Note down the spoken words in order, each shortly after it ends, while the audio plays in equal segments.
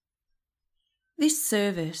This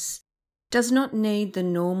service does not need the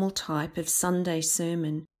normal type of Sunday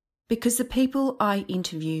sermon because the people I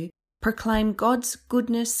interview proclaim God's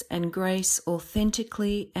goodness and grace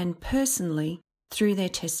authentically and personally through their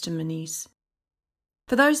testimonies.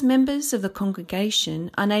 For those members of the congregation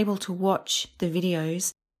unable to watch the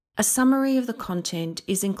videos, a summary of the content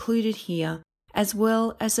is included here, as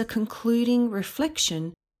well as a concluding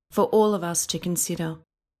reflection for all of us to consider.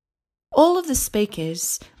 All of the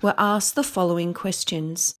speakers were asked the following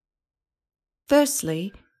questions.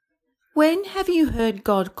 Firstly, when have you heard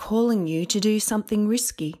God calling you to do something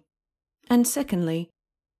risky? And secondly,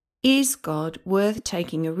 is God worth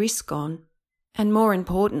taking a risk on? And more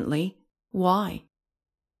importantly, why?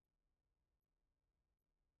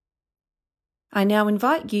 I now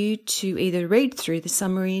invite you to either read through the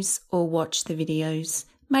summaries or watch the videos.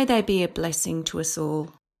 May they be a blessing to us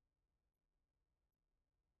all.